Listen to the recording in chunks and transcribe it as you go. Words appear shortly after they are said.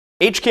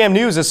HCAM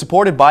News is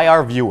supported by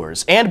our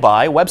viewers and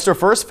by Webster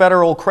First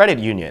Federal Credit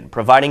Union,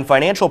 providing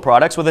financial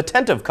products with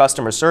attentive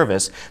customer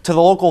service to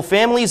the local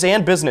families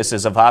and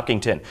businesses of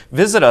Hopkinton.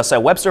 Visit us at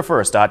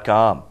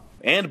websterfirst.com.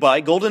 And by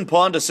Golden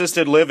Pond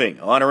Assisted Living,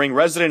 honoring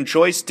resident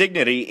choice,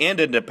 dignity, and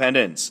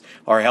independence.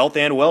 Our health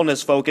and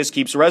wellness focus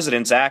keeps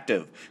residents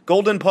active.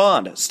 Golden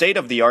Pond,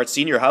 state-of-the-art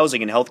senior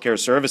housing and healthcare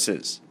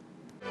services.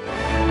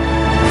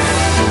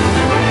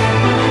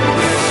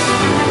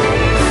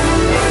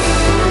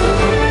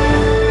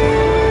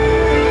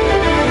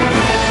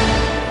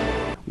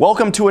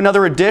 Welcome to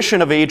another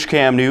edition of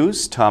HCAM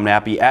News. Tom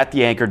Nappy at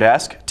the anchor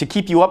desk to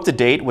keep you up to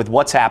date with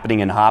what's happening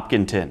in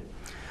Hopkinton.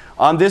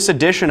 On this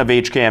edition of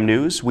HCAM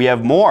News, we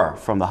have more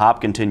from the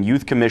Hopkinton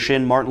Youth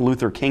Commission Martin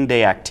Luther King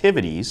Day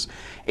activities.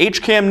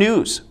 HCAM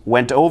News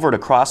went over to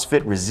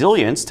CrossFit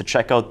Resilience to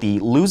check out the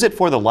Lose It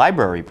for the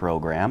Library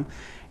program,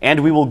 and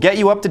we will get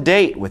you up to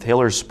date with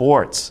Hillers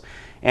Sports.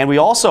 And we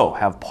also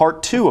have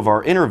part 2 of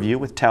our interview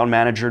with Town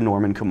Manager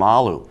Norman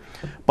Kamalu.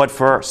 But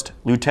first,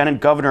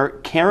 Lieutenant Governor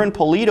Karen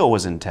Polito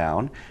was in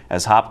town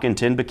as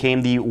Hopkinton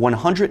became the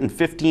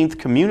 115th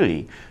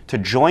community to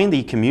join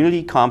the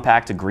Community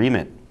Compact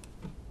Agreement.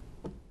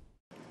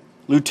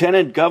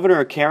 Lieutenant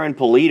Governor Karen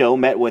Polito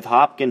met with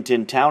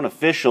Hopkinton town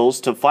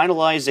officials to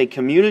finalize a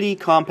Community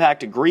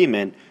Compact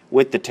Agreement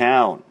with the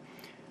town.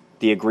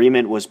 The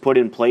agreement was put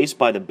in place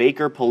by the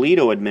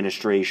Baker-Polito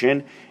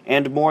administration,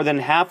 and more than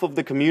half of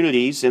the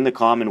communities in the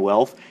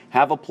Commonwealth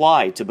have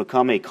applied to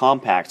become a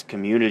compact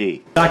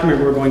community. The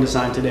document we're going to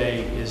sign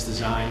today is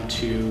designed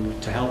to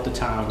help the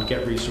town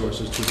get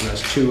resources to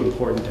address 2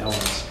 important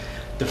elements.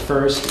 The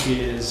first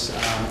is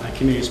a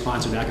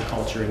community-sponsored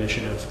agriculture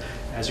initiative.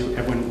 As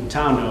everyone in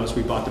town knows,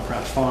 we bought the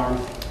Pratt Farm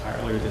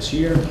earlier this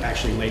year,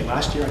 actually late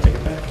last year, I take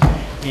it back.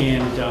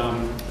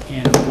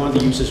 And one of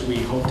the uses we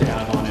hope to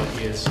have on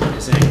it is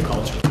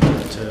agriculture,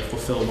 to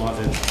fulfill one of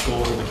the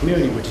goals of the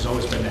community, which has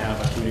always been to have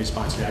a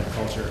community-sponsored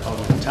agriculture out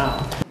in the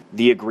town.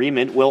 The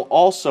agreement will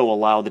also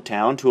allow the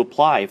town to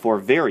apply for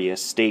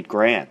various state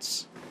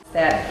grants.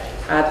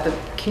 That the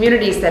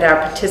communities that are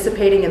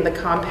participating in the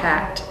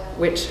compact,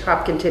 which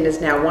Hopkinton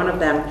is now one of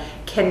them,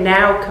 can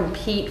now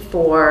compete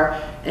for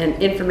an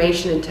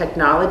information and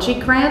technology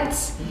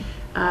grants.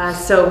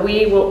 So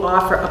we will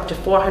offer up to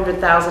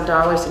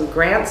 $400,000 in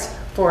grants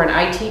for an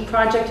IT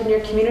project in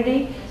your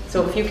community.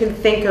 So if you can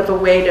think of a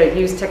way to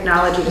use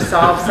technology to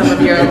solve some of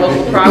your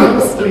local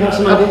problems, we have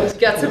some ideas.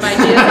 Got some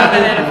ideas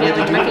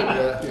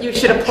on it, you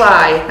should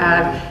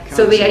apply.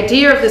 So the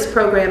idea of this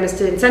program is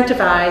to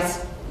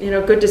incentivize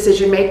good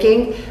decision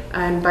making,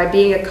 and by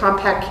being a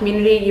compact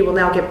community, you will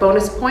now get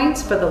bonus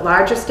points for the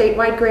larger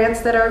statewide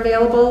grants that are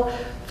available,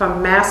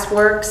 from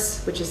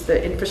MassWorks, which is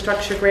the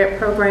infrastructure grant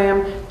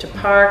program, to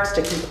parks,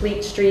 to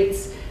complete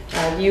streets.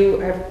 You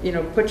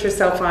have put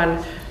yourself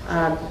on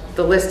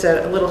the list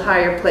at a little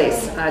higher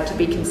place to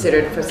be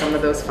considered for some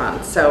of those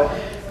funds. So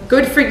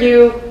good for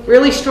you,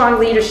 really strong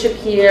leadership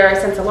here. I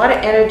sense a lot of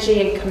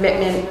energy and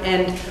commitment,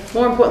 and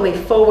more importantly,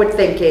 forward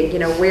thinking,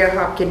 where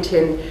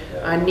Hopkinton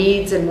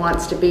needs and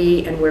wants to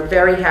be, and we're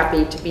very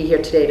happy to be here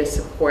today to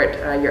support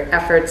your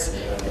efforts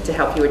and to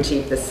help you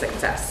achieve this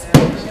success.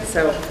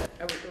 So,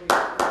 are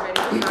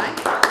we ready to sign?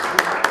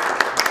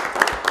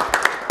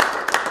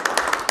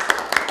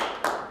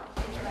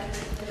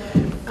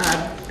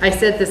 I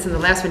said this in the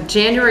last one,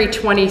 January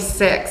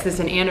 26th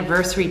is an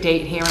anniversary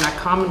date here in our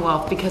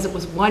Commonwealth because it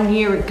was 1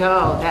 year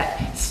ago that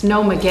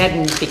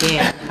Snowmageddon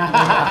began.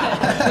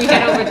 We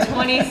had over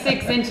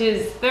 26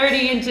 inches,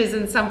 30 inches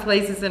in some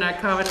places in our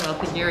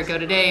Commonwealth a year ago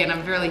today, and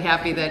I'm really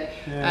happy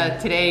that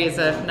today is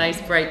a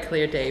nice, bright,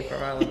 clear day for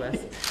all of us.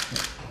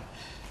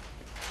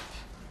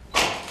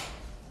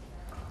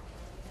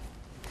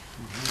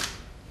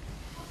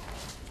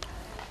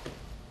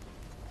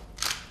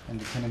 And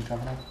Lieutenant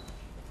Governor,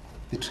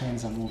 the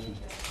trains are moving.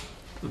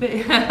 Good,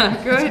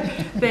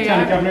 they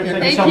are. Governor,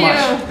 thank so you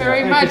much.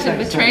 very much, and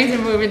the trains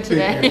are moving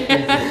today.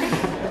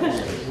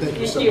 Thank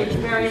you so much.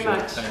 Very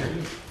much.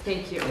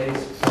 Thank you.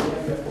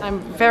 I'm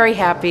very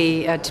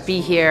happy to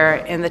be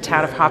here in the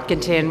town of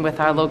Hopkinton with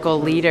our local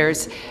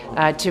leaders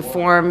to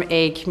form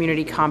a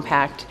community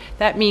compact.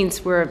 That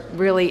means we're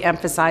really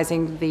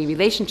emphasizing the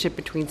relationship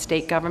between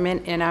state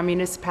government and our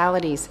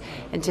municipalities.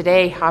 And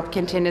today,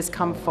 Hopkinton has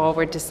come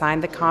forward to sign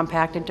the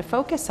compact and to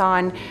focus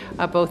on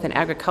both an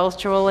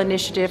agricultural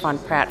initiative on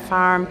Pratt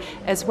Farm,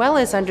 as well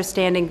as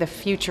understanding the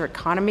future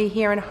economy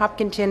here in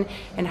Hopkinton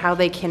and how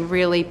they can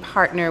really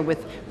partner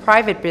with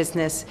private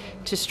business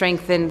to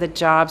strengthen the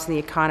jobs and the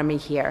economy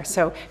here.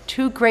 So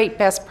 2 great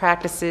best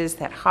practices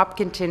that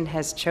Hopkinton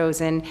has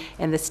chosen,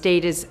 and the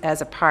state is,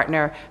 as a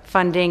partner,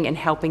 funding and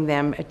helping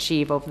them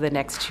achieve over the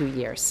next 2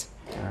 years.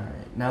 All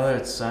right. Now that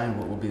it's signed,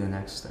 what will be the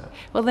next step?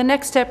 Well, the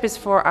next step is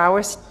for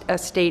our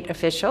state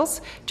officials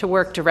to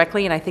work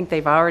directly, and I think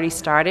they've already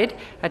started,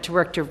 to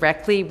work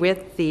directly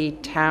with the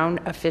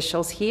town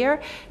officials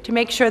here to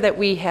make sure that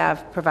we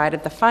have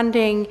provided the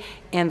funding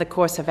and the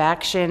course of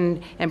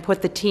action and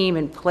put the team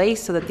in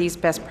place so that these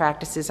best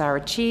practices are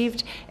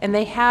achieved, and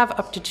they have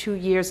up to 2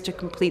 years to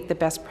complete the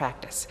best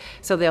practice.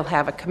 So they'll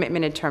have a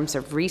commitment in terms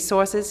of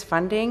resources,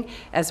 funding,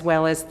 as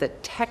well as the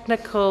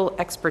technical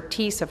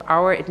expertise of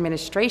our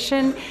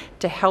administration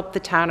to help the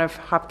town of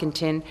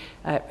Hopkinton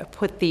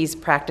put these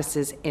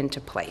practices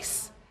into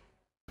place.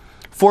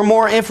 For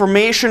more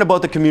information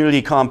about the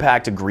Community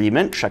Compact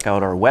Agreement, check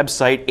out our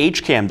website,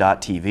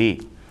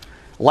 hcam.tv.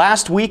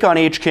 Last week on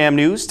HCAM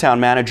News, Town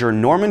Manager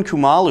Norman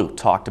Kumalu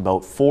talked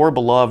about 4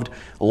 beloved,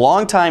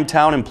 longtime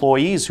town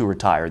employees who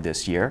retired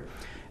this year.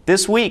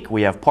 This week,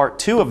 we have part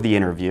 2 of the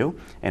interview,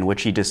 in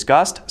which he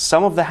discussed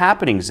some of the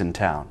happenings in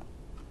town.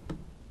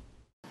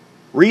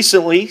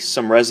 Recently,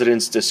 some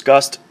residents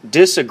discussed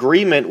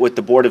disagreement with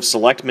the Board of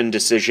Selectmen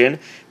decision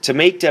to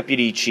make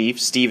Deputy Chief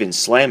Stephen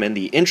Slammin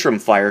the interim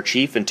fire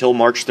chief until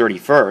March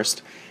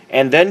 31st,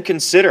 and then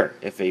consider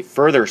if a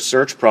further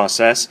search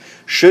process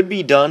should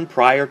be done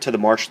prior to the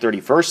March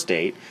 31st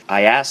date.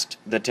 I asked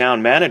the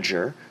town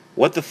manager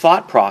what the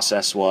thought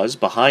process was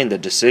behind the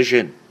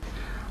decision.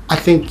 I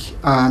think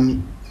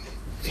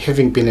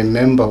having been a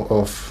member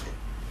of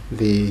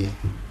the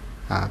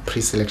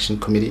pre-selection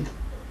committee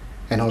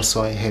and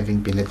also having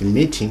been at the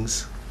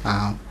meetings,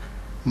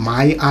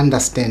 my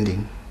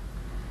understanding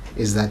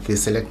is that the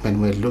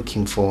selectmen were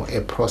looking for a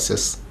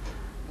process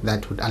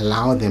that would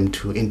allow them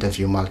to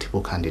interview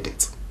multiple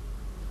candidates.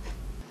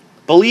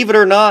 Believe it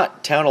or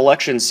not, town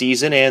election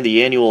season and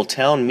the annual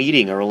town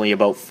meeting are only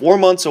about 4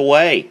 months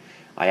away.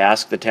 I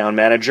asked the town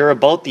manager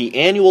about the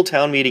annual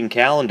town meeting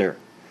calendar.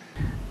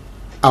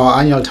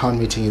 Our annual town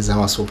meeting is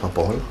our Super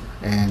Bowl,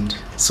 and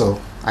so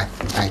I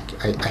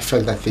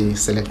felt that the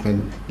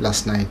selectmen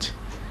last night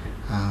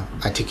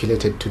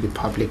articulated to the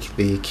public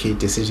the key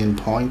decision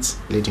points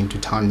leading to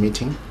town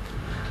meeting.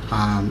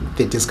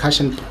 The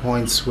discussion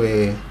points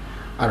were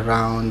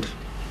around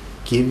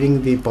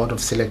giving the Board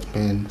of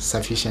Selectmen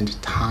sufficient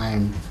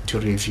time to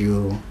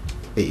review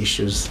the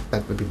issues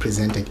that will be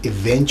presented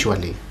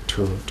eventually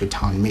to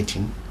town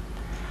meeting.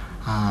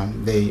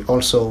 They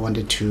also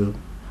wanted to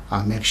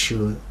make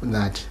sure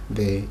that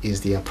there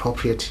is the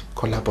appropriate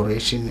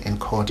collaboration and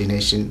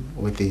coordination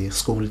with the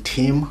school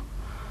team.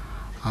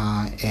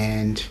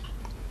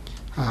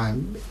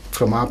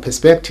 From our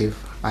perspective,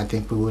 I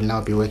think we will now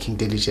be working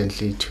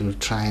diligently to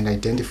try and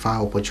identify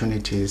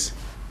opportunities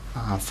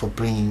for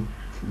bringing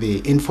the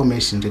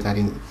information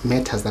regarding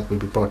matters that will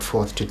be brought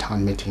forth to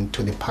town meeting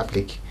to the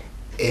public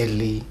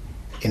early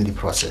in the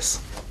process.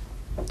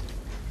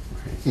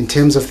 In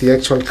terms of the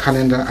actual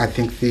calendar, I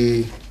think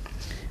the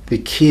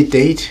key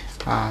date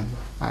that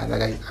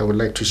I would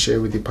like to share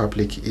with the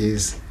public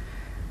is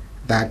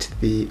that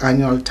the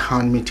annual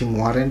town meeting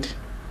warrant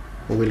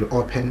will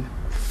open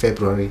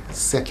February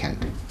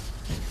 2nd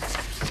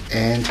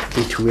and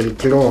it will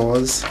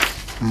close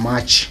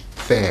March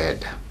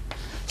 3rd.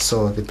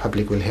 So the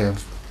public will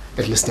have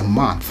at least a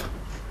month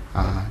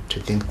to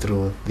think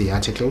through the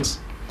articles.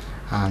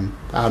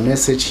 Our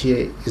message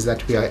here is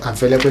that we are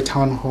available at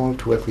Town Hall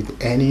to work with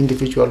any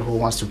individual who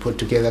wants to put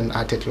together an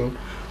article.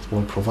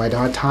 We'll provide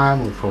our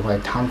time, we'll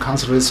provide town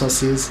council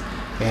resources,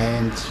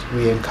 and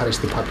we encourage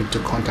the public to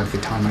contact the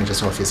town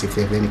manager's office if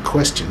they have any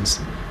questions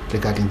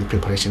regarding the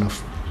preparation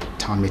of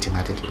town meeting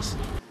articles.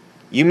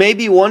 You may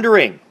be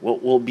wondering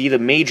what will be the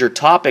major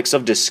topics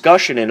of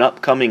discussion in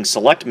upcoming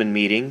selectmen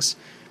meetings.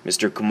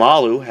 Mr.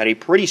 Kumalu had a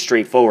pretty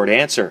straightforward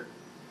answer.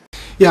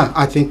 Yeah,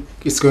 I think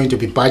it's going to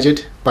be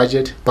budget.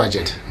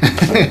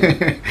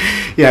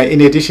 Yeah,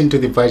 in addition to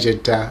the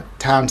budget,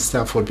 town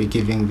staff will be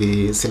giving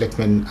the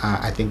selectmen,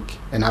 I think,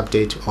 an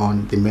update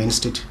on the Main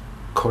Street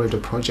Corridor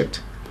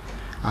project,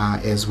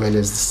 as well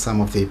as some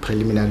of the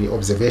preliminary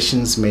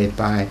observations made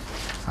by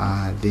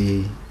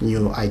the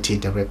new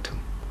IT director.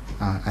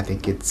 I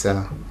think it's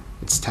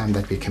time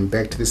that we come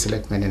back to the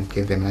selectmen and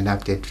give them an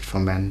update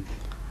from an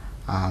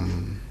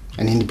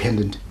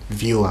independent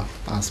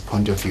viewer's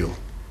point of view.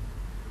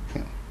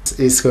 Yeah.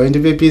 It's going to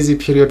be a busy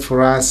period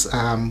for us.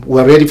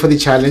 We're ready for the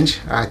challenge.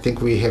 I think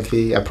we have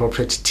the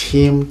appropriate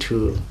team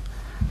to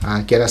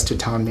get us to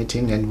town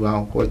meeting, and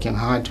we're working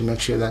hard to make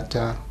sure that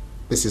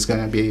this is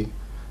going to be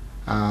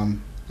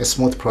a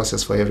smooth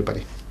process for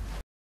everybody.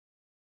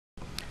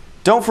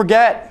 Don't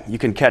forget, you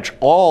can catch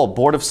all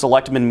Board of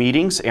Selectmen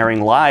meetings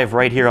airing live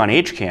right here on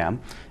HCAM,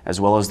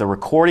 as well as the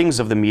recordings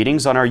of the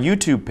meetings on our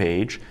YouTube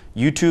page,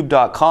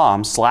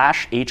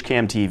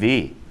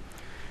 youtube.com/HCAMTV.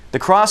 The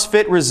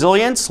CrossFit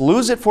Resilience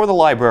Lose It for the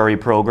Library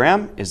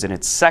program is in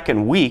its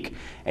second week.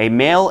 A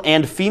male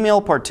and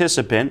female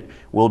participant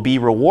will be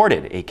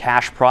rewarded a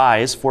cash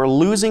prize for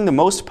losing the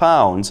most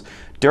pounds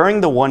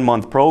during the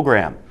 1-month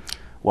program,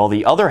 while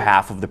the other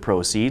half of the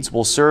proceeds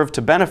will serve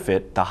to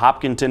benefit the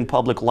Hopkinton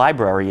Public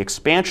Library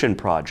expansion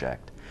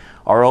project.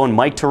 Our own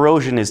Mike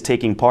Tarosian is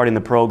taking part in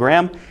the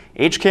program.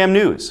 HCAM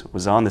News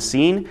was on the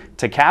scene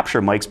to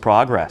capture Mike's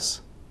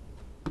progress.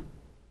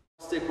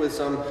 stick with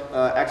some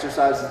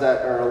exercises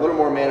that are a little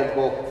more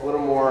manageable, a little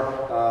more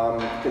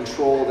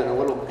controlled, and a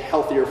little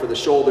healthier for the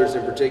shoulders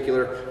in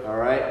particular. All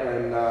right,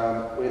 and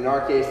in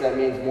our case, that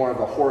means more of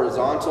a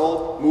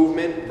horizontal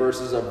movement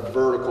versus a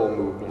vertical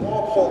movement.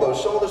 Wall, pull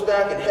those shoulders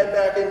back and head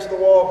back into the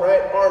wall.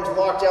 Right, arms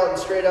locked out and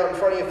straight out in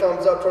front of you,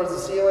 thumbs up towards the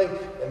ceiling,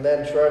 and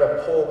then try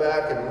to pull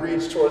back and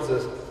reach towards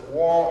this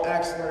wall.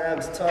 Excellent,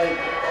 hands tight,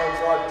 arms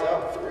locked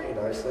out. 3,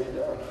 nicely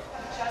done.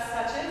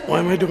 Why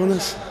am I doing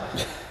this?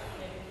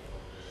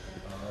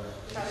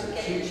 Try to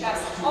get your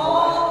chest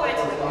all the way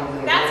to the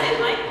bottom. That's it,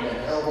 Mike.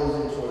 Elbows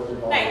in towards your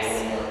body.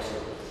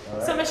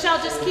 Nice. So Michelle,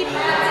 just keep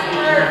hands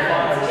firm.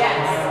 Yes.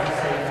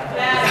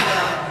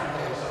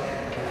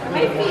 That's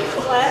my feet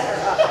flat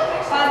or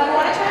up. You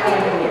want to try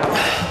to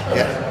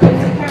Yeah.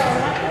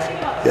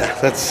 Yeah,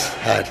 that's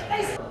hard.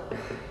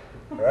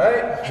 All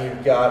right,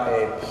 we've got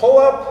a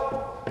pull-up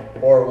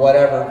or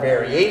whatever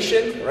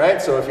variation,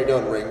 right? So if you're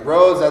doing ring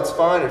rows, that's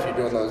fine. If you're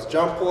doing those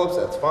jump pull-ups,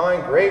 that's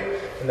fine, great.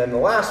 And then the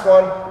last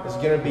one is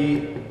gonna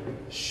be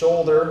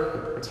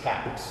shoulder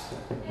taps.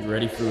 You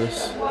ready for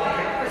this?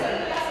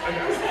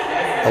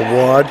 A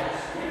wad.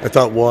 I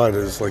thought wad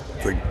is like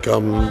the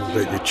gum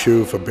that you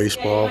chew for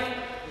baseball,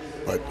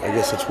 but I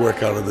guess it's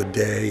workout of the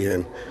day,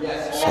 and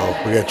so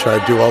we're gonna try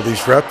to do all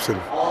these reps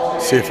and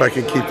see if I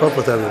can keep up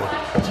with everyone.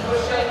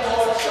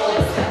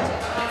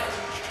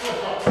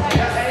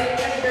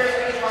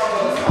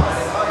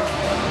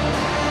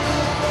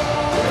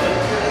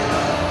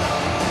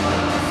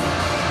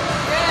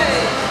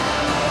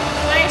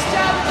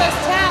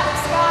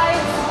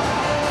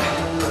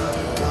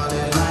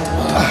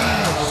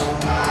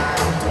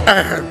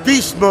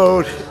 Beast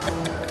mode. Is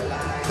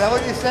that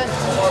what you said?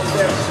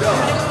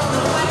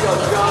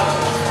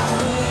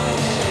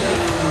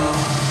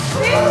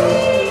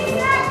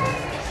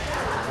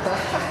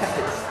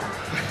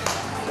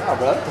 Yeah,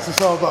 bro. What's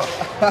this all about?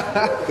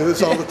 Do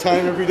this all the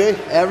time, every day?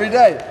 Every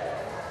day.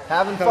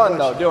 Having fun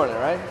though, doing it,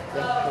 right?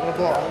 Having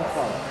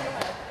fun.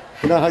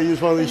 You know how to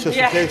use one of these just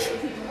in case?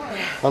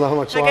 I don't know how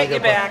much longer. I got you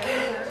back.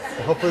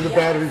 Hopefully the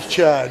battery's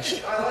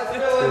charged.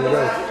 There we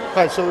go. All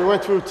right, so we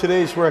went through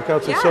today's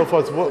workouts and so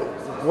forth.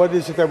 What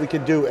is it that we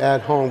can do at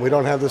home? We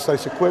don't have this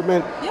nice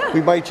equipment. Yeah. We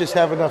might just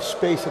have enough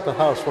space at the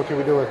house. What can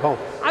we do at home?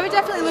 I would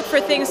definitely look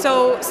for things.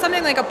 So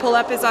something like a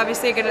pull-up is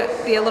obviously going to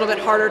be a little bit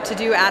harder to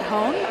do at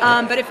home.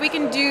 But if we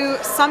can do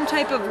some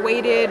type of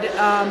weighted,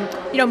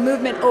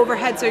 movement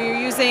overhead, so you're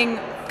using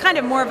kind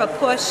of more of a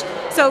push.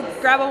 So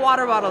grab a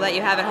water bottle that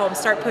you have at home,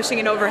 start pushing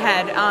it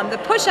overhead. The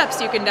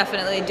push-ups you can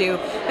definitely do.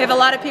 We have a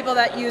lot of people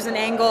that use an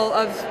angle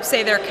of,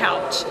 say, their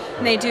couch,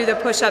 and they do the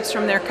push-ups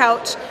from their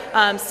couch,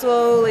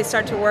 slowly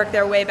start to work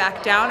their way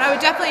back down. I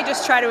would definitely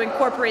just try to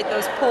incorporate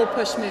those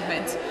pull-push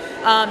movements.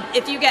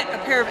 If you get a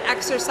pair of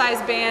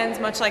exercise bands,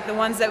 much like the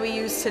ones that we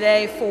use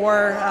today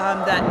for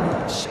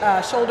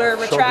that shoulder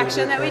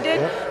retraction that we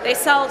did, they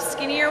sell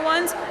skinnier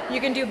ones.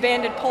 You can do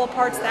banded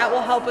pull-aparts. That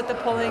will help with the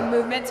pulling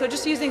movement. So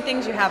just using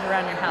things you have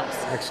around your house.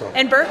 Excellent.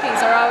 And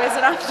burpees are always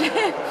an option.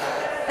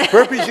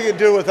 Burpees you can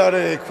do without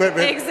any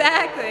equipment.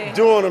 Exactly.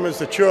 Doing them is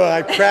the chore.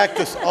 I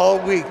practiced all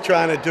week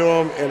trying to do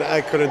them, and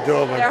I couldn't do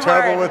them. I'm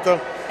terrible with them.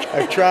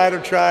 I've tried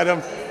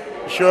them.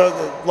 Sure,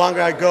 the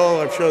longer I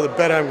go, I'm sure the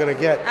better I'm going to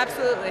get.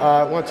 Absolutely.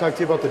 I want to talk to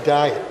you about the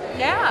diet.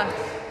 Yeah.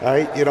 All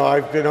right,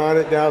 I've been on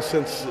it now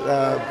since,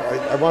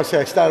 I want to say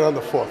I started on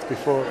the 4th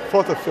or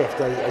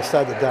 5th, I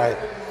started the diet.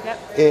 Yep.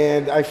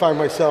 And I find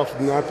myself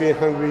not being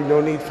hungry,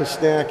 no need for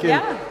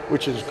snacking,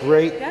 which is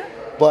great. Yeah.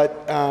 But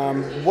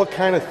what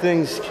kind of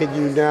things can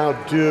you now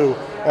do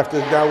after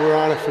now we're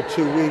on it for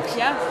 2 weeks?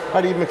 Yeah.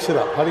 How do you mix it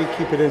up? How do you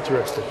keep it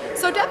interesting?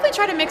 So definitely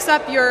try to mix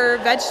up your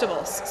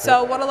vegetables.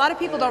 So what a lot of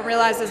people don't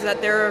realize is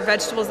that there are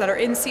vegetables that are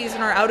in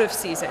season or out of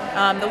season.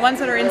 The ones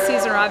that are in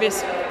season are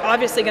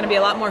obviously going to be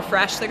a lot more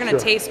fresh. They're going to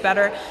taste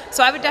better.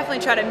 So I would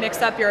definitely try to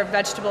mix up your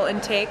vegetable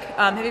intake.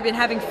 Have you been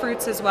having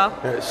fruits as well?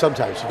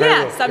 Sometimes.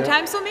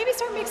 Sometimes. So maybe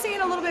start mixing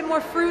in a little bit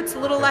more fruits, a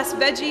little less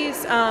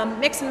veggies.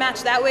 Mix and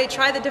match that way.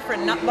 Try the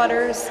different nut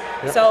butters.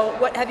 Yep. So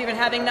what have you been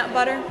having nut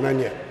butter? None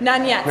yet.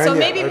 None yet. None So yet.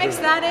 maybe mix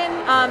that in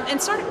and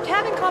start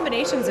having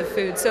combinations of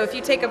food. So if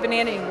you take a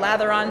banana and you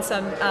lather on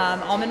some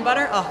almond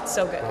butter, oh, it's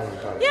so good.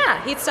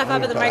 Yeah, heat stuff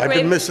up in the microwave. I've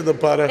been missing the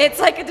butter. It's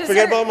like a dessert.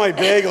 Forget about my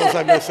bagels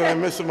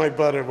I'm missing my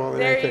butter more than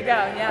There anything. you go,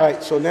 yeah. All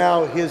right, so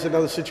now here's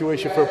another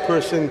situation for a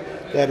person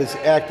that is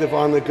active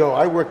on the go.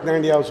 I work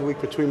 90 hours a week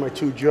between my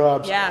 2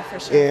 jobs. Yeah, for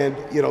sure. And,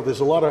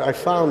 I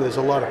found there's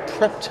a lot of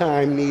prep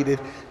time needed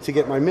to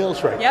get my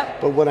meals right.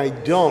 Yep. But when I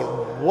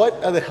don't,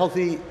 what are the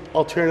healthy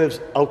alternatives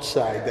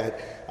outside that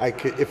I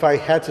could, if I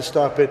had to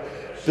stop at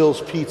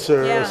Bill's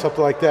Pizza or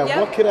something like that,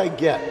 what could I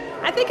get?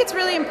 I think it's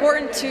really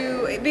important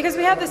because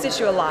we have this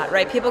issue a lot,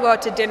 right? People go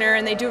out to dinner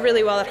and they do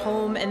really well at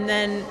home, and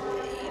then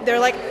they're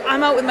like,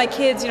 I'm out with my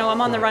kids,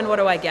 I'm on the run, what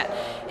do I get?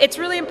 It's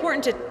really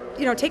important to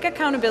take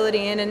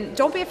accountability in, and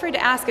don't be afraid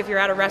to ask if you're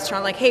at a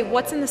restaurant, like, hey,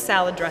 what's in the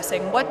salad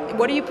dressing? What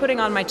are you putting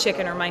on my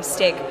chicken or my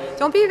steak?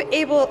 Don't be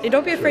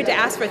afraid to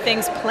ask for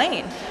things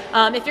plain.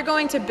 If you're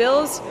going to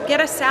Bill's,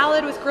 get a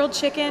salad with grilled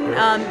chicken.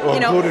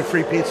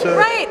 Gluten-free pizza.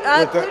 Right.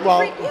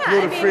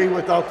 Gluten-free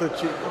without the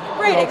cheese.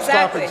 Right,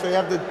 exactly. exactly. They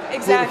have the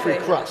Exactly.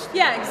 gluten-free crust.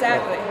 Yeah,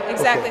 exactly,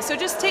 exactly. Okay. So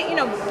just take,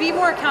 be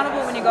more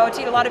accountable when you go out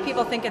to eat. A lot of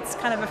people think it's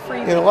kind of a free.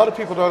 And a lot of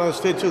people don't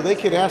understand too. They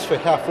can ask for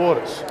half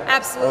orders.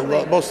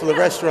 Absolutely. Most of the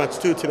restaurants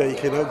too today. You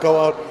can go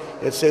out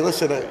and say,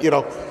 listen,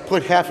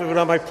 put half of it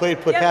on my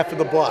plate, put half in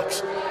the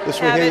box. This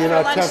way Have here it you're for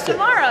not lunch tempted.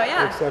 tomorrow,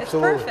 yeah. Yes, It's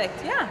absolutely.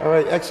 perfect, yeah. All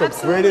right, excellent.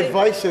 Absolutely. Great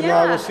advice, and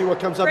Yeah. we'll see what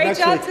comes up Great next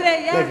job week.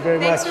 today, yeah. Thank you very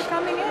Thanks much. for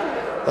coming in.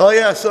 Oh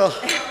yeah, so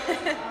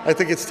I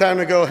think it's time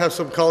to go have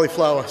some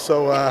cauliflower.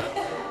 So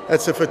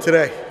that's it for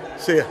today.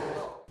 See ya.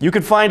 You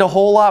can find a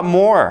whole lot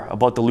more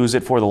about the Lose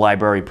It for the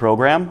Library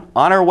program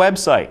on our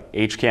website,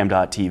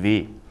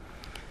 hcam.tv.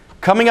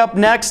 Coming up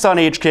next on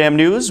HCAM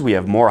News, we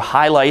have more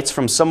highlights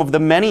from some of the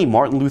many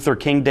Martin Luther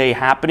King Day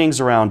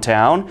happenings around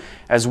town,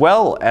 as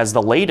well as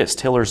the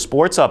latest Hiller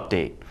Sports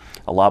update.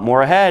 A lot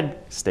more ahead.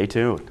 Stay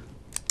tuned.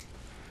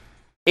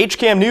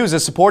 HCAM News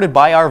is supported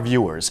by our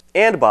viewers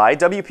and by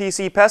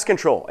WPC Pest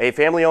Control, a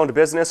family-owned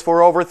business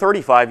for over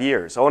 35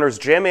 years. Owners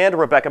Jim and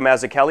Rebecca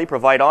Mazzucchelli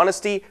provide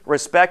honesty,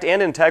 respect,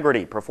 and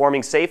integrity,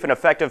 performing safe and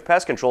effective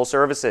pest control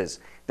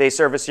services. They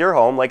service your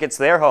home like it's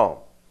their home.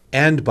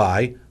 And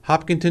by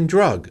Hopkinton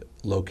Drug,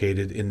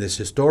 located in this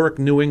historic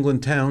New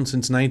England town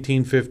since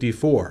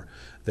 1954.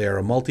 They are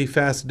a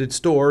multifaceted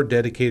store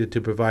dedicated to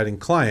providing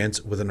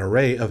clients with an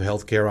array of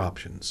healthcare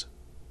options.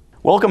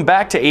 Welcome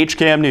back to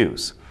HCAM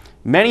News.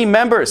 Many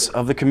members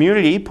of the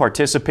community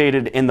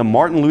participated in the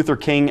Martin Luther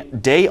King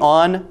Day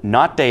On,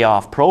 Not Day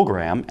Off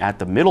program at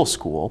the middle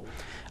school.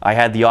 I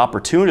had the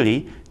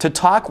opportunity to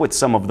talk with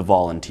some of the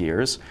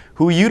volunteers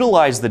who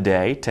utilized the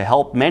day to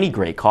help many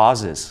great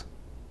causes.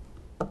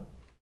 You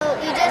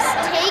just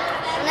take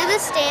one of the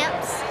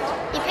stamps,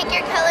 you pick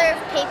your color of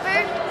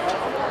paper,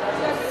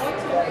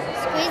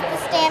 squeeze the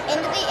stamp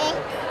into the ink,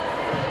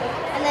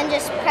 and then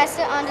just press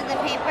it onto the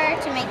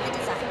paper to make the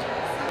design.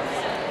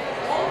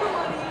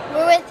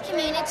 We're with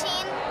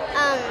Community,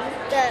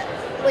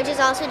 which is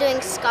also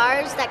doing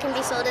scarves that can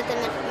be sold at the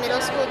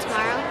middle school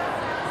tomorrow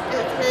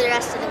and for the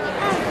rest of the week.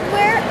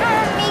 We're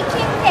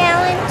making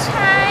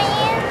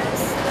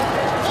valentines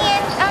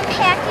and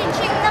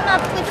packaging them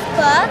up with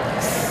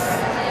books,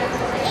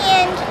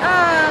 and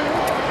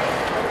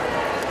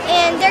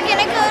they're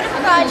gonna go to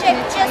Project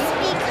Just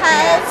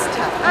Because,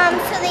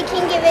 so they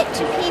can give it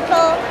to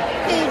people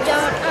who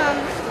don't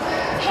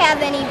have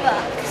any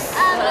books.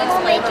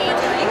 We're making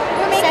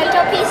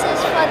centerpieces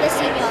for the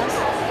seagulls.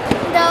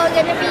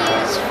 They're going to be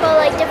used for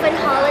like different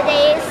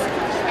holidays,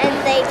 and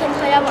they can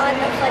put them on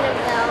the foot of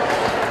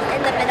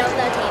in the middle of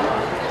the table.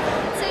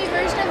 It's a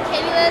version of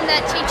Candyland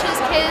that teaches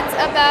kids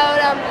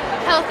about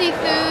healthy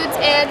foods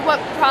and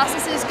what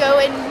processes go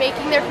in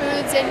making their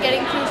foods and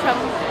getting food from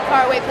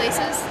faraway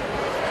places.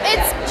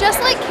 It's just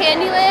like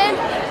Candyland,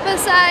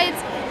 besides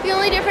the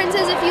only difference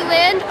is if you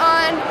land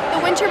on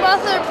the winter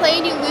moth or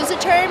plane, you lose a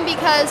turn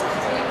because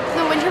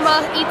the winter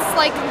moth eats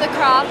like the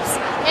crops,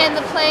 and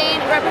the plane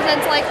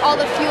represents like all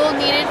the fuel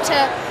needed to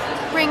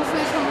bring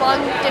food from long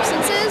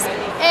distances.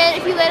 And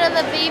if you land on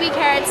the baby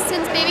carrots,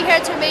 since baby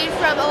carrots are made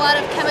from a lot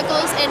of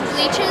chemicals and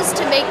bleaches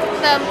to make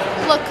them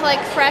look like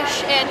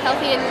fresh and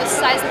healthy in the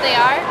size that they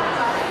are,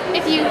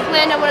 if you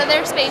land on one of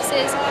their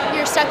spaces,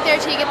 you're stuck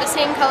there till you get the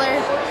same color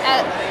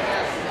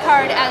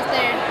card as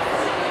their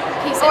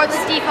pieces. Or the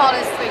default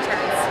is 3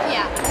 turns.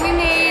 Yeah. We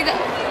made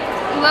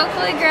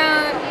locally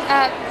grown,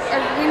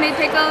 we made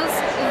pickles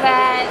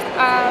that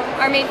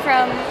are made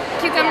from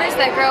cucumbers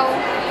that grow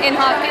in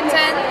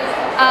Hopkinton,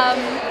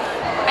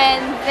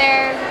 and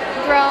they're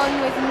grown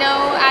with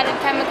no added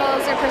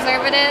chemicals or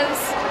preservatives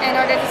in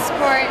order to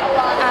support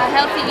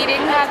healthy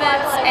eating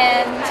habits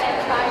and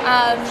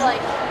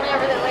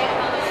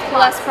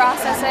less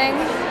processing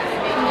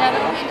in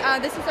general.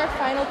 This is our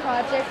final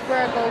project for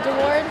our Gold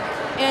Award,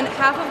 and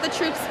half of the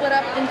troop split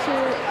up into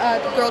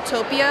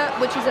Girltopia,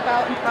 which is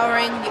about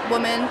empowering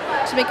women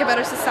to make a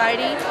better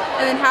society,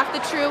 and then half the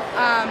troop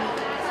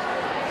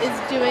is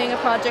doing a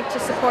project to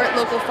support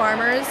local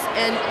farmers,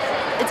 and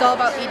it's all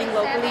about eating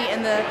locally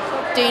and the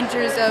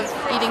dangers of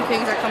eating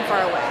things that come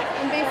far away.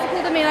 And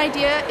basically the main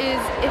idea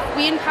is if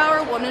we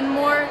empower women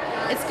more,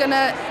 it's going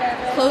to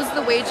close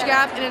the wage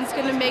gap, and it's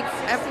going to make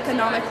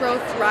economic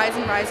growth rise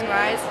and rise and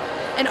rise.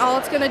 And all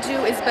it's going to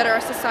do is better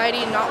our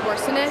society and not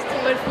worsen it.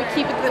 But if we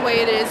keep it the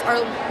way it is,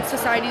 our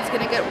society is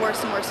going to get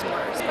worse and worse and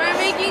worse. We're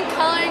making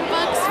coloring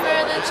books for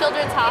the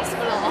Children's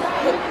Hospital.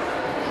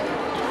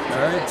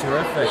 All right,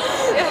 terrific.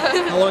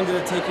 How long did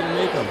it take you to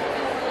make them?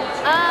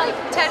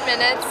 10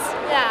 minutes.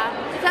 Yeah.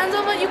 Depends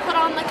on what you put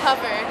on the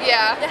cover.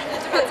 Yeah.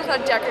 Depends on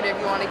how decorative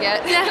you want to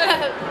get.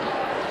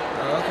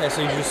 Okay,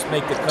 so you just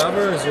make the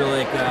cover, or is there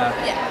like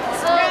Yeah.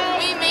 So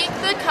we make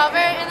the cover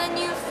and then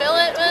you fill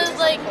it with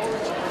like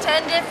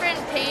 10 different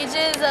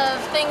pages of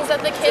things that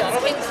the kids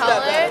can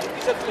color.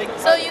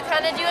 So you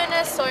kind of do an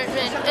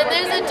assortment. And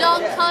there's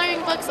adult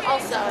coloring books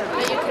also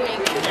that you can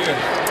make.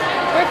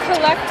 We're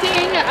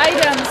collecting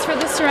items for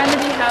the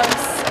Serenity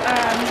House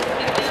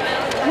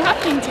in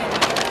Hopkinton.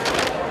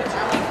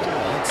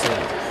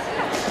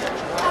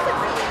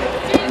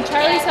 And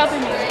Charlie's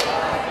helping me.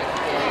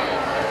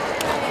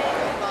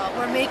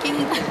 We're making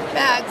making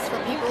bags for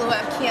people who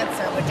have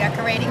cancer. We're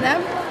decorating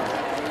them,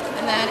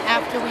 and then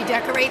after we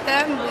decorate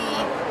them, we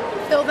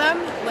fill them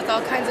with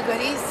all kinds of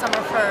goodies. Some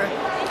are for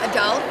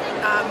adult,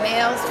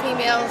 males,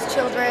 females,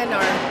 children,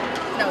 or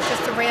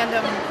just a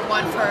random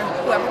one for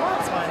whoever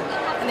wants one.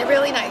 And they're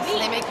really nice,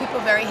 and they make people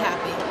very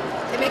happy.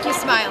 They make you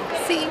smile.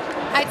 See,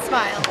 I'd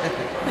smile.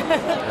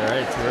 All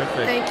right,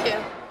 terrific. Thank you.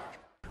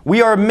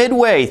 We are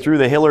midway through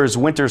the Hillers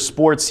winter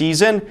sports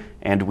season,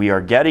 and we are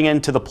getting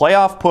into the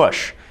playoff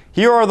push.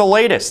 Here are the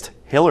latest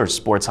Hillers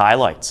sports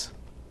highlights.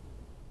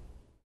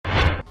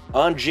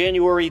 On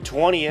January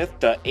 20th,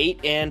 the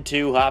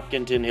 8-2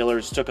 Hopkinton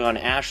Hillers took on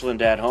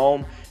Ashland at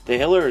home. The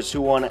Hillers,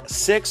 who won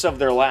 6 of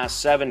their last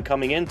 7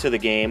 coming into the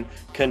game,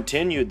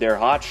 continued their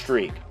hot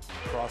streak.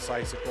 Cross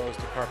ice it goes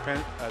to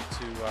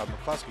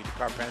McCluskey. To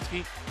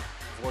Karpinski.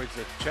 Avoids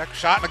the check.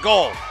 Shot and a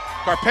goal.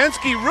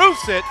 Karpinski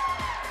roofs it,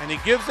 and he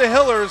gives the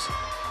Hillers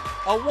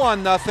a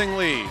 1-0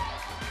 lead.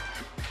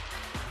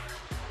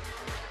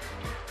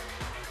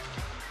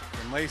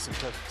 And Layson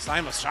took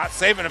Simon's shot,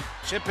 saving a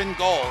chip in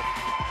goal.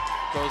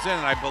 Goes in,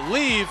 and I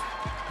believe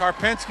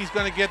Karpinski's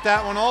going to get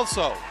that one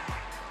also.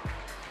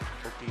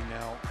 Oki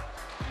now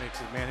makes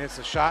his man, hits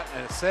a shot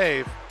and a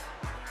save.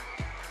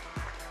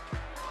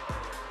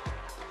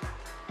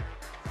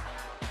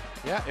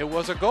 Yeah, it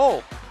was a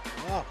goal.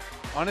 Wow.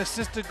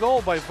 Unassisted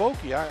goal by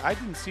Voki. I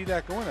didn't see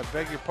that go in. I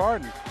beg your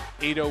pardon.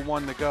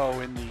 8:01 to go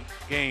in the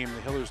game.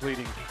 The Hillers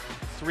leading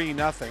 3-0.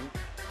 There's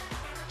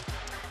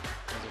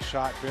a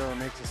shot. Barrow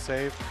makes a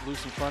save.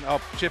 Loose in front.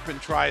 Up. Chippen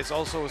tries.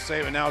 Also a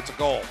save, and now it's a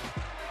goal.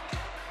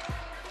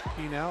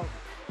 He now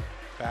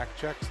back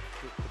checks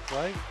the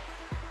play.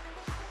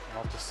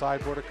 Off the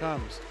sideboard it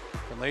comes.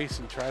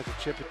 Finlayson tries to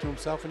chip it to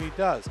himself, and he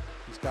does.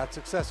 He's got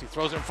success. He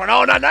throws it in front.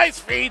 Oh, and a nice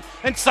feed,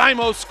 and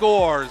Simo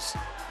scores.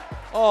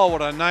 Oh,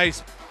 what a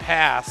nice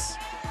pass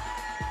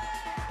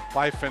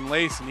by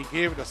Finlayson. He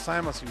gave it to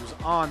Simos. He was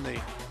on the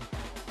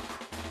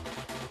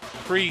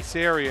crease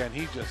area, and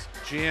he just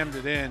jammed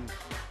it in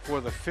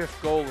for the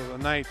 5th goal of the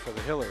night for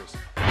the Hillers.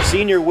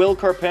 Senior Will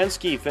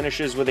Karpinski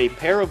finishes with a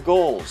pair of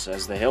goals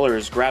as the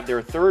Hillers grab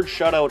their 3rd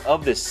shutout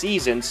of the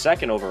season,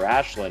 2nd over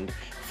Ashland,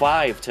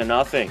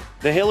 5-0.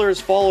 The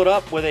Hillers followed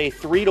up with a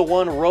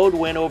 3-1 road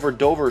win over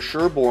Dover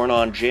Sherborne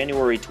on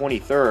January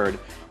 23rd.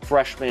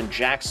 Freshman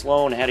Jack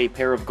Sloan had a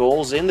pair of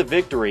goals in the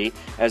victory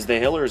as the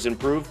Hillers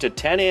improved to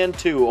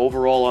 10-2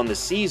 overall on the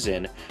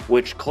season,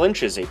 which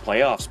clinches a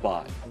playoff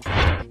spot.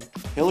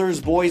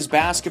 Hillers boys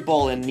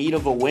basketball in need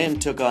of a win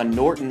took on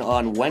Norton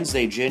on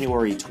Wednesday,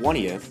 January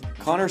 20th.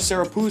 Connor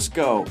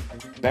Sarapusco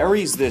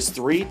buries this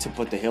 3 to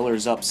put the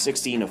Hillers up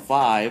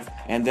 16-5,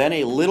 and then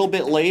a little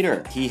bit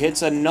later, he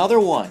hits another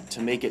one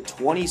to make it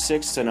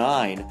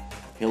 26-9.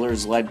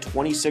 Hillers led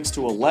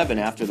 26-11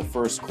 after the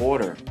first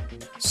quarter.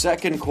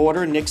 Second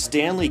quarter, Nick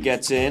Stanley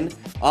gets in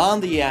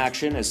on the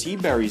action as he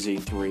buries a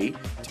 3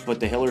 to put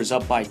the Hillers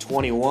up by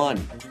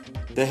 21.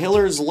 The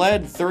Hillers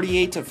led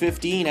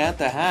 38-15 at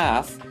the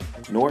half.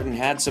 Norton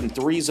had some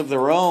 3s of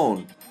their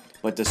own,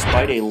 but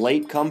despite a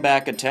late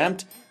comeback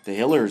attempt, the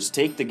Hillers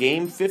take the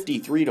game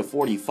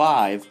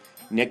 53-45.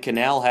 Nick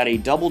Canal had a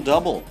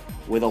double-double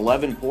with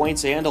 11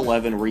 points and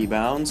 11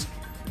 rebounds.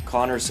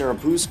 Connor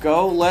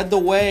Sarapusco led the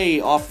way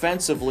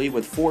offensively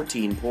with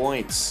 14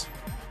 points.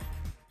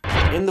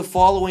 In the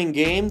following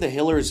game, the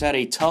Hillers had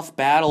a tough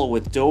battle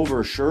with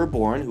Dover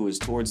Sherborne, who is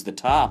towards the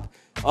top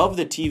of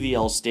the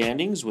TVL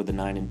standings with a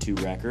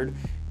 9-2 record.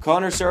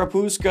 Connor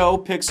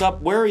Sarapusco picks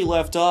up where he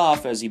left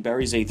off as he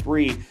buries a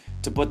 3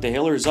 to put the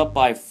Hillers up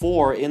by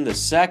 4 in the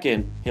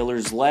second.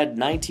 Hillers led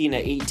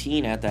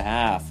 19-18 at the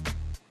half.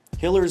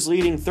 Hillers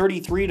leading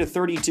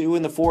 33-32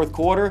 in the fourth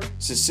quarter.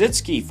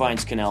 Sisitsky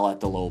finds Cannell at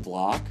the low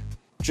block.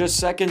 Just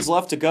seconds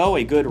left to go,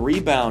 a good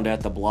rebound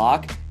at the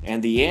block,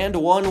 and the and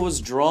one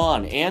was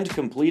drawn and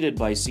completed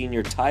by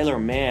senior Tyler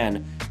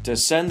Mann to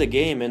send the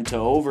game into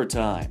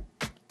overtime.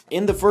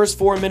 In the first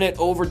 4-minute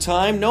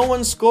overtime, no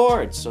one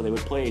scored, so they would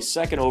play a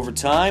second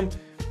overtime.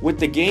 With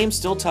the game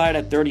still tied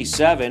at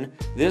 37,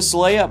 this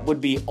layup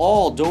would be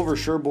all Dover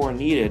Sherborne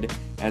needed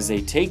as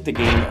they take the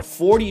game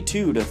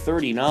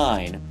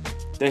 42-39.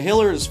 The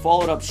Hillers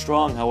followed up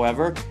strong,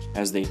 however,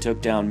 as they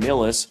took down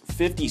Millis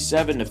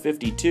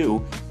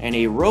 57-52 and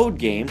a road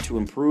game to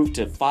improve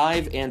to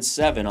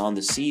 5-7 on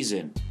the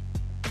season.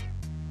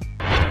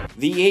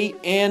 The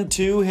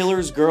 8-2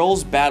 Hillers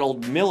girls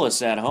battled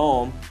Millis at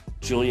home.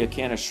 Julia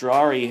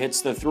Canistrari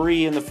hits the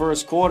 3 in the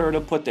first quarter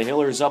to put the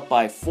Hillers up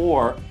by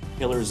 4.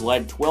 Hillers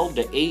led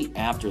 12-8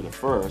 after the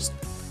first.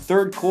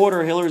 Third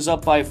quarter, Hillers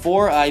up by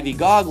 4. Ivy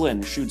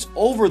Goglin shoots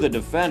over the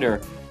defender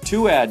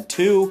to add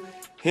 2.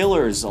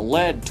 Hillers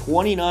led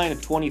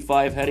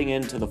 29-25 heading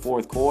into the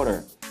fourth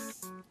quarter.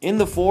 In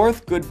the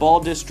fourth, good ball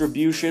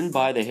distribution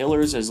by the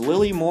Hillers as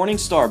Lily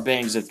Morningstar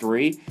bangs a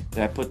 3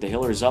 that put the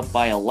Hillers up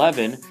by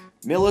 11.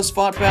 Millis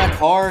fought back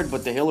hard,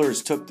 but the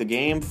Hillers took the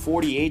game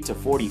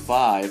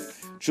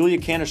 48-45. Julia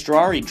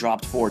Canistrari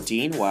dropped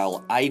 14,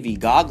 while Ivy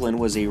Goglin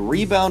was a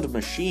rebound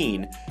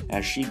machine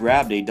as she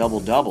grabbed a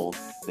double-double.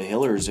 The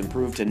Hillers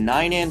improved to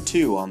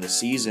 9-2 on the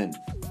season.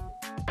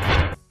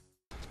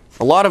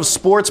 A lot of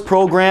sports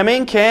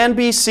programming can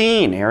be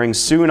seen airing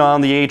soon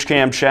on the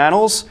HCAM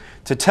channels.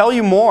 To tell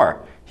you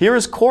more, here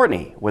is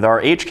Courtney with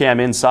our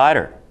HCAM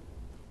Insider.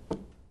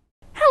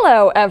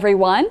 Hello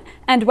everyone,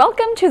 and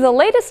welcome to the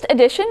latest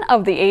edition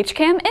of the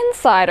HCAM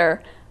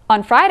Insider.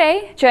 On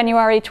Friday,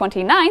 January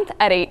 29th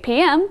at 8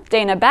 p.m.,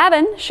 Dana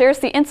Babin shares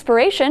the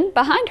inspiration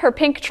behind her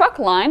pink truck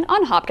line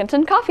on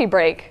Hopkinton Coffee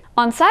Break.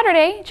 On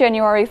Saturday,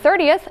 January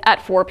 30th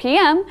at 4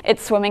 p.m.,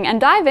 it's swimming and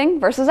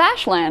diving versus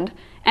Ashland.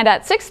 And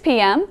at 6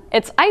 p.m.,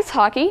 it's ice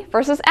hockey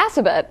versus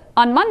Assabet.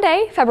 On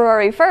Monday,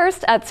 February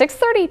 1st at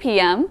 6:30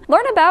 p.m.,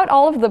 learn about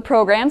all of the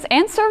programs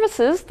and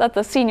services that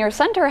the Senior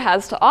Center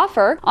has to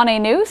offer on a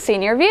new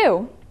Senior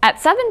View.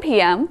 At 7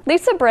 p.m.,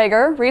 Lisa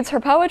Brager reads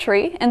her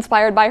poetry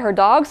inspired by her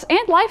dogs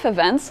and life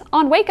events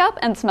on Wake Up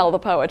and Smell the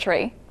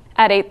Poetry.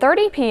 At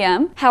 8:30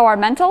 p.m., how our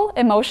mental,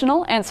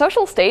 emotional, and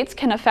social states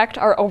can affect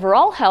our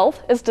overall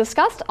health is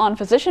discussed on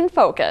Physician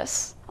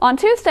Focus. On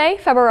Tuesday,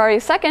 February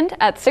 2nd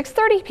at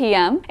 6:30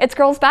 p.m., it's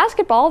girls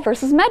basketball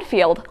versus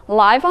Medfield,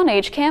 live on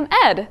HCAM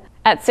Ed.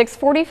 At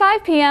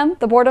 6:45 p.m.,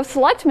 the Board of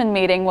Selectmen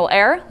meeting will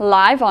air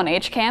live on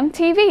HCAM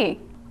TV.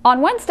 On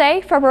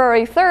Wednesday,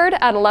 February 3rd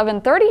at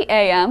 11:30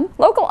 a.m.,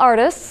 local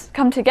artists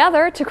come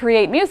together to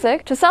create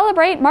music to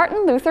celebrate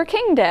Martin Luther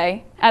King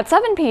Day. At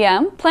 7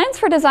 p.m., plans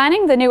for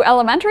designing the new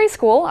elementary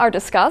school are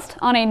discussed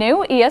on a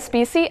new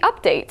ESBC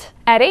update.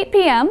 At 8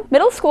 p.m.,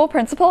 middle school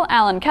principal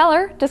Alan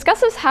Keller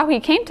discusses how he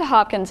came to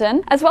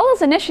Hopkinton, as well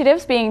as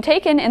initiatives being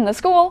taken in the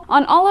school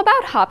on All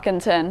About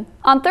Hopkinton.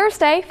 On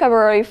Thursday,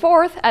 February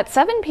 4th at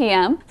 7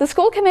 p.m., the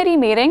school committee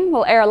meeting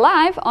will air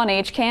live on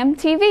HCAM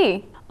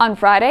TV. On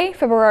Friday,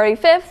 February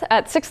 5th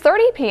at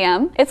 6:30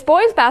 p.m., it's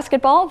boys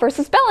basketball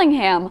versus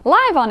Bellingham,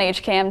 live on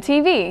HCAM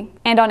TV.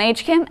 And on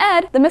HCAM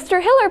Ed, the Mr.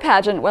 Hiller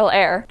pageant will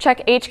air.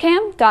 Check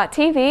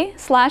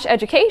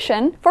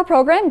hcam.tv/education for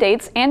program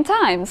dates and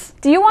times.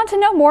 Do you want to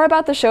know more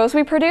about the shows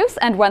we produce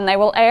and when they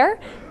will air?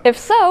 If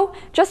so,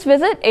 just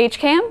visit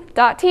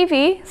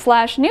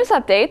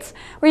hcam.tv/newsupdates,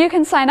 where you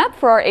can sign up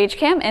for our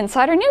HCAM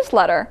Insider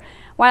newsletter.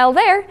 While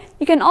there,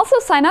 you can also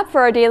sign up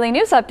for our daily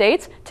news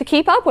updates to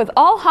keep up with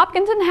all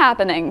Hopkinton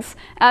happenings.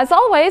 As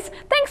always,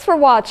 thanks for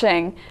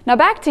watching. Now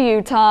back to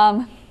you,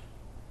 Tom.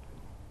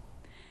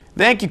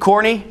 Thank you,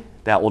 Courtney.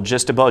 That will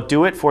just about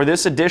do it for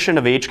this edition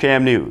of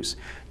HCAM News.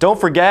 Don't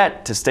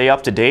forget to stay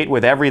up to date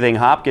with everything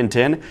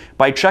Hopkinton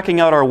by checking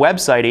out our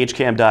website,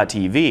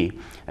 hcam.tv,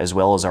 as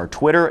well as our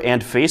Twitter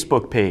and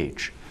Facebook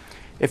page.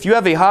 If you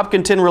have a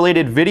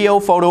Hopkinton-related video,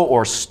 photo,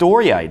 or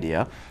story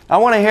idea, I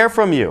want to hear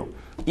from you.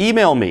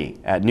 Email me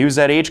at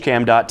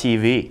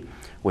news@hcam.tv.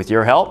 With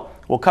your help,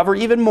 we'll cover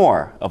even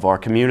more of our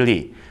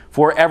community.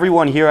 For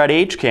everyone here at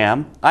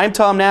HCAM, I'm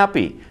Tom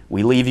Nappy.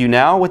 We leave you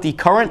now with the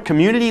current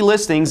community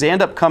listings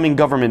and upcoming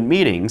government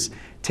meetings.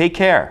 Take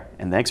care,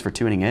 and thanks for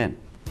tuning in.